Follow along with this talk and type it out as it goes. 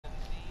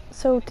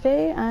So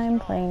today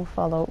I'm playing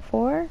Fallout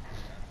 4,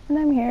 and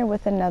I'm here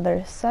with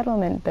another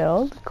settlement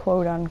build,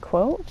 quote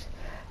unquote,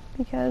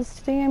 because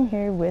today I'm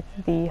here with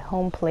the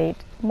Homeplate,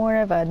 more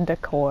of a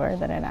decor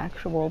than an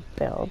actual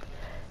build.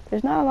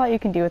 There's not a lot you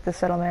can do with the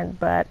settlement,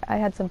 but I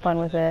had some fun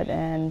with it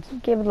and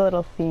gave it a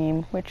little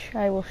theme, which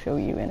I will show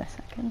you in a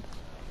second.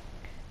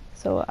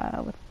 So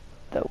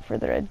without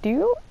further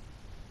ado,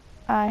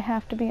 I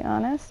have to be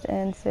honest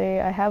and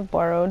say I have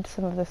borrowed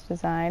some of this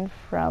design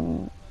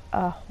from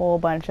a whole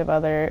bunch of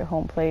other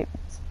home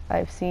plates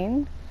I've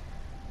seen,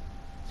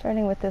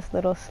 starting with this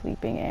little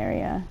sleeping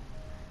area,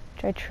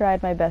 which I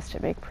tried my best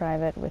to make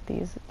private with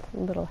these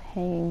little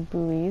hanging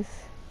buoys.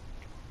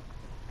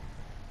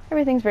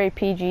 Everything's very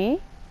PG,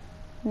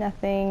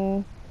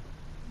 nothing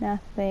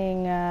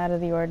out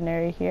of the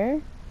ordinary here.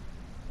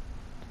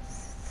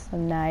 Just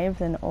some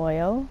knives and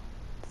oil,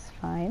 it's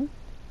fine.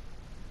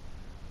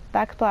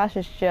 Backsplash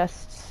is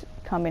just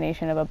a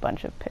combination of a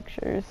bunch of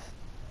pictures.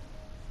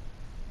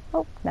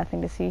 Oh,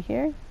 nothing to see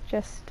here.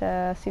 Just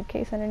a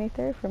suitcase underneath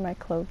there for my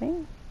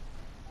clothing.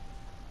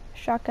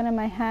 Shotgun in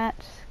my hat,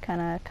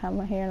 kind of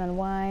come here and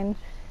unwind.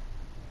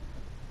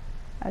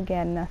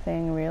 Again,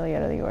 nothing really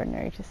out of the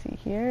ordinary to see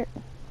here.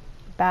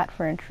 Bat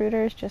for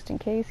intruders, just in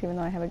case, even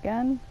though I have a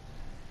gun.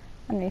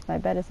 Underneath my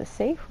bed is a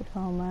safe with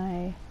all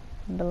my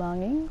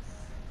belongings.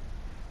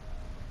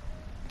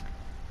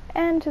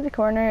 And to the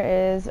corner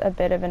is a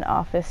bit of an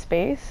office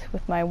space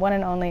with my one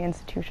and only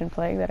institution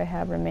flag that I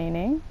have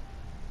remaining.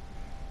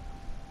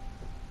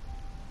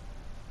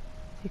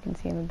 You can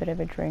see I'm a bit of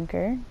a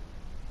drinker.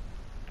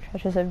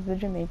 Treasures of the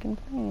Jamaican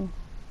Plain.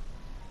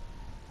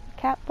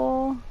 Cat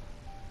bowl.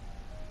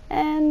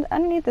 And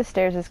underneath the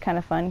stairs is kind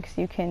of fun because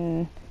you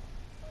can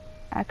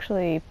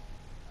actually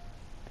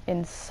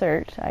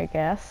insert, I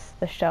guess,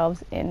 the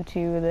shelves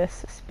into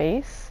this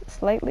space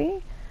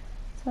slightly.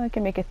 So I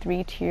can make a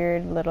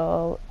 3-tiered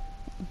little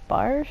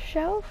bar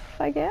shelf,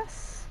 I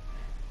guess,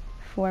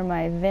 for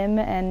my Vim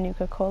and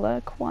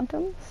Nuka-Cola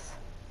Quantums.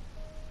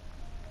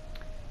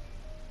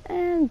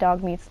 And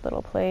dog meat's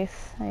little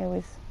place. I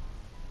always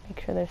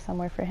make sure there's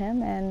somewhere for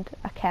him, and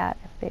a cat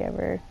if they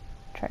ever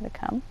try to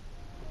come.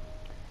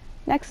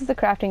 Next is the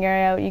crafting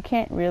area. You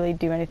can't really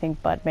do anything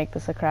but make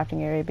this a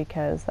crafting area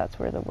because that's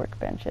where the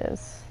workbench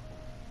is.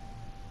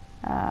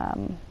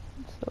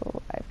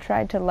 So I've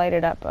tried to light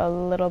it up a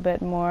little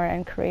bit more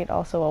and create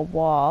also a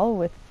wall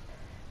with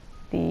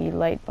the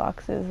light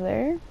boxes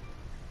there.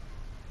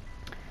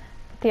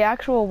 The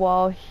actual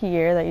wall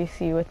here that you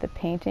see with the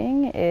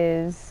painting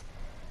is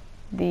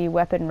the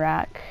weapon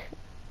rack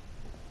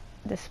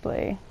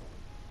display,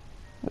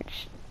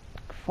 which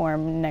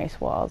form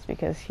nice walls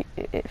because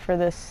for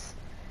this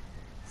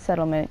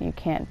settlement you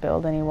can't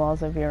build any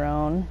walls of your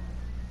own.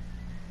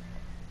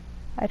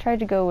 I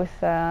tried to go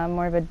with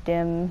more of a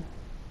dim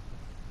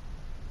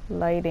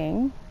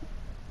lighting,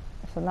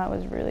 so that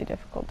was really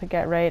difficult to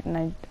get right,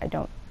 and I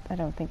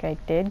don't think I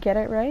did get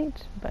it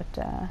right, but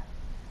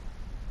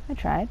I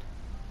tried.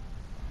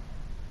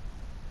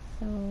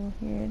 So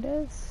here it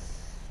is.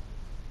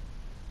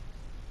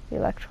 The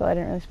electrical I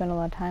didn't really spend a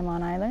lot of time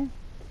on either.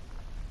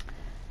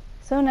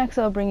 So next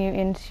I'll bring you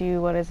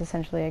into what is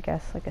essentially, I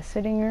guess, like a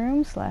sitting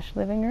room slash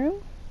living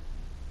room.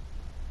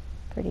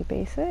 Pretty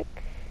basic.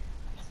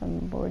 There's some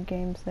board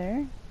games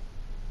there.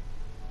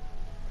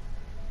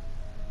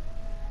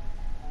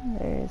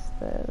 There's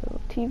the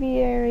little TV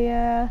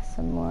area,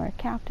 some more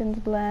Captain's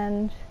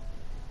Blend,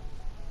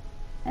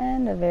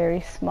 and a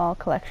very small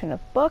collection of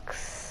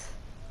books,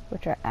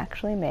 which are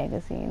actually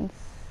magazines.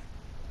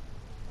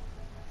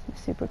 Some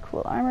super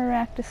cool armor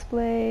rack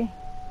display,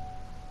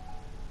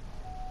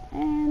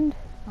 and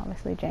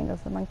obviously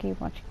Jangles the monkey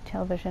watching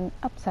television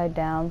upside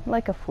down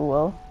like a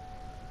fool.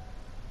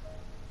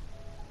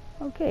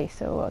 Okay,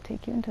 so I'll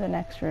take you into the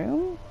next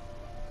room.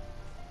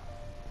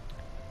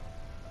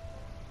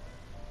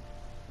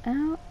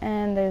 Oh,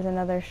 and there's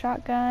another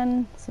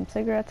shotgun, some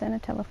cigarettes, and a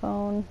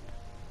telephone.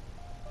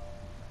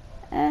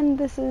 And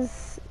this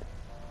is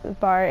the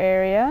bar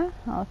area.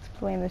 I'll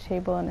explain the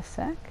table in a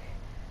sec.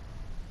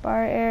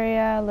 Bar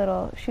area,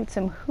 little shoot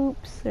some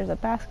hoops. There's a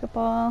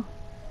basketball.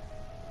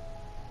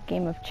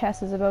 Game of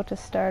chess is about to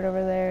start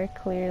over there,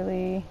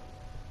 clearly.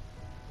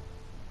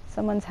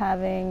 Someone's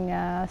having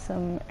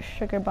some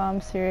sugar bomb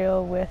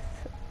cereal with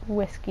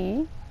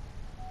whiskey,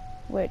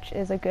 which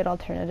is a good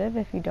alternative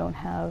if you don't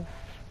have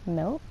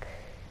milk.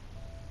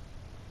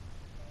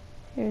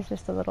 Here's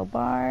just a little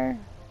bar.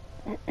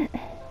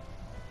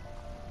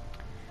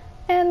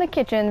 And the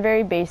kitchen,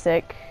 very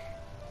basic.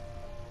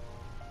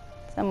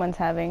 Someone's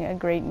having a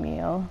great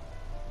meal.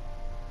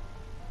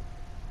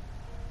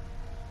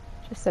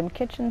 Just some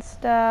kitchen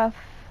stuff.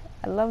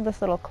 I love this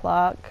little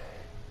clock.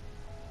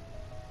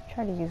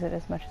 Try to use it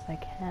as much as I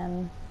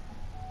can.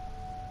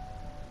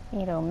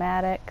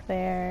 8-o-matic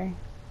there.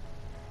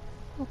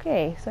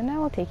 Okay, so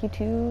now I'll take you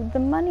to the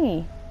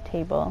money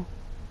table.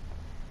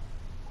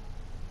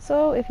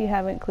 So if you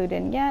haven't clued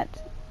in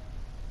yet,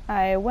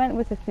 I went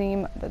with the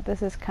theme that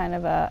this is kind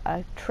of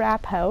a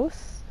trap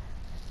house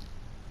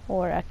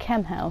or a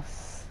chem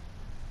house.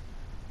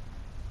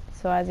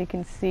 So as you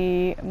can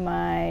see,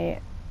 my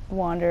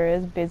wanderer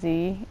is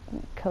busy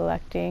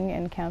collecting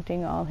and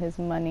counting all his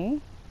money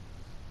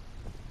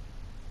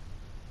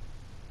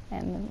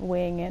and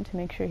weighing it to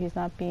make sure he's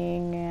not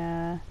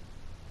being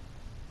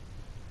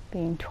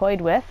toyed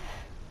with.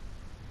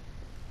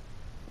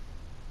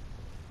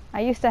 I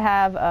used to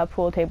have a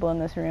pool table in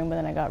this room, but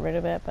then I got rid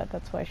of it, but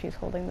that's why she's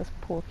holding this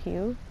pool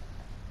cue.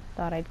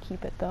 Thought I'd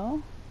keep it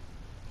though.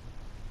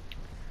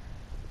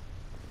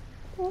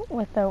 Well,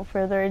 without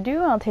further ado,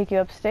 I'll take you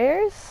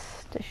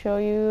upstairs to show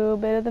you a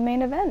bit of the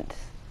main event.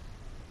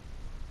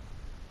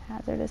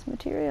 Hazardous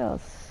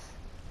materials.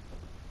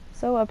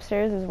 So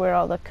upstairs is where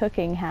all the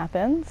cooking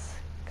happens,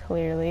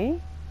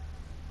 clearly.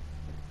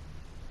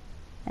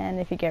 And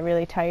if you get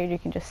really tired, you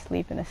can just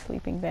sleep in a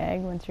sleeping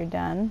bag once you're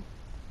done.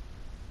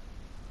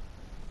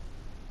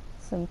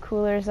 Some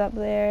coolers up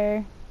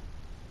there.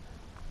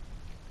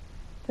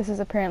 This is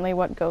apparently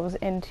what goes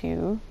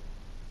into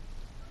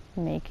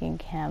making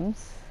chems.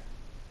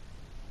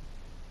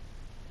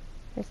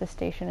 There's the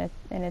station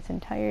in its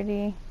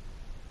entirety.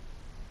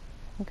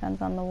 Some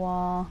guns on the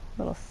wall.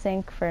 Little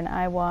sink for an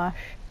eye wash.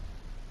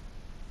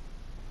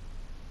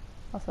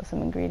 Also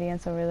some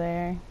ingredients over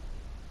there.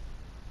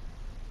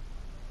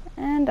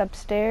 And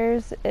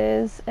upstairs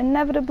is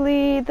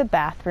inevitably the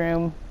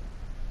bathroom,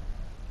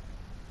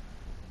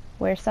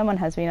 where someone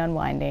has been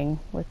unwinding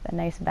with a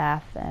nice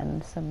bath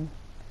and some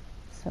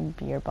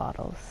beer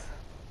bottles.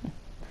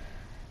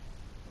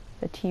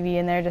 The TV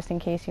in there just in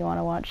case you want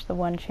to watch the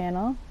one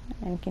channel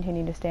and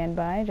continue to stand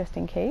by just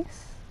in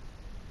case.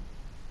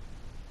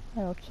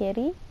 Little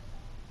kitty.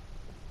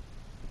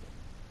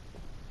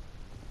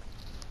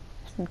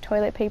 Some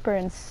toilet paper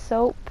and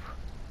soap,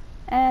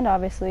 and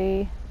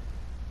obviously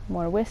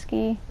more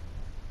whiskey.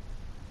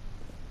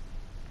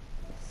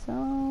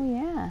 So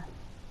yeah,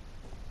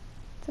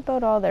 that's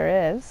about all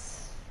there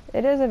is.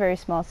 It is a very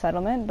small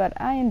settlement, but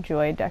I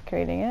enjoy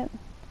decorating it.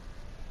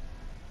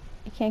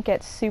 You can't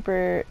get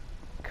super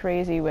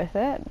crazy with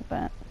it,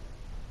 but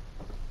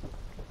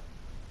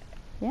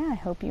yeah, I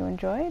hope you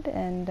enjoyed,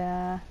 and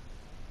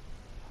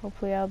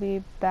hopefully I'll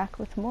be back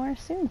with more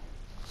soon.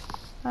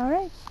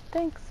 Alright,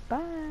 thanks,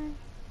 bye.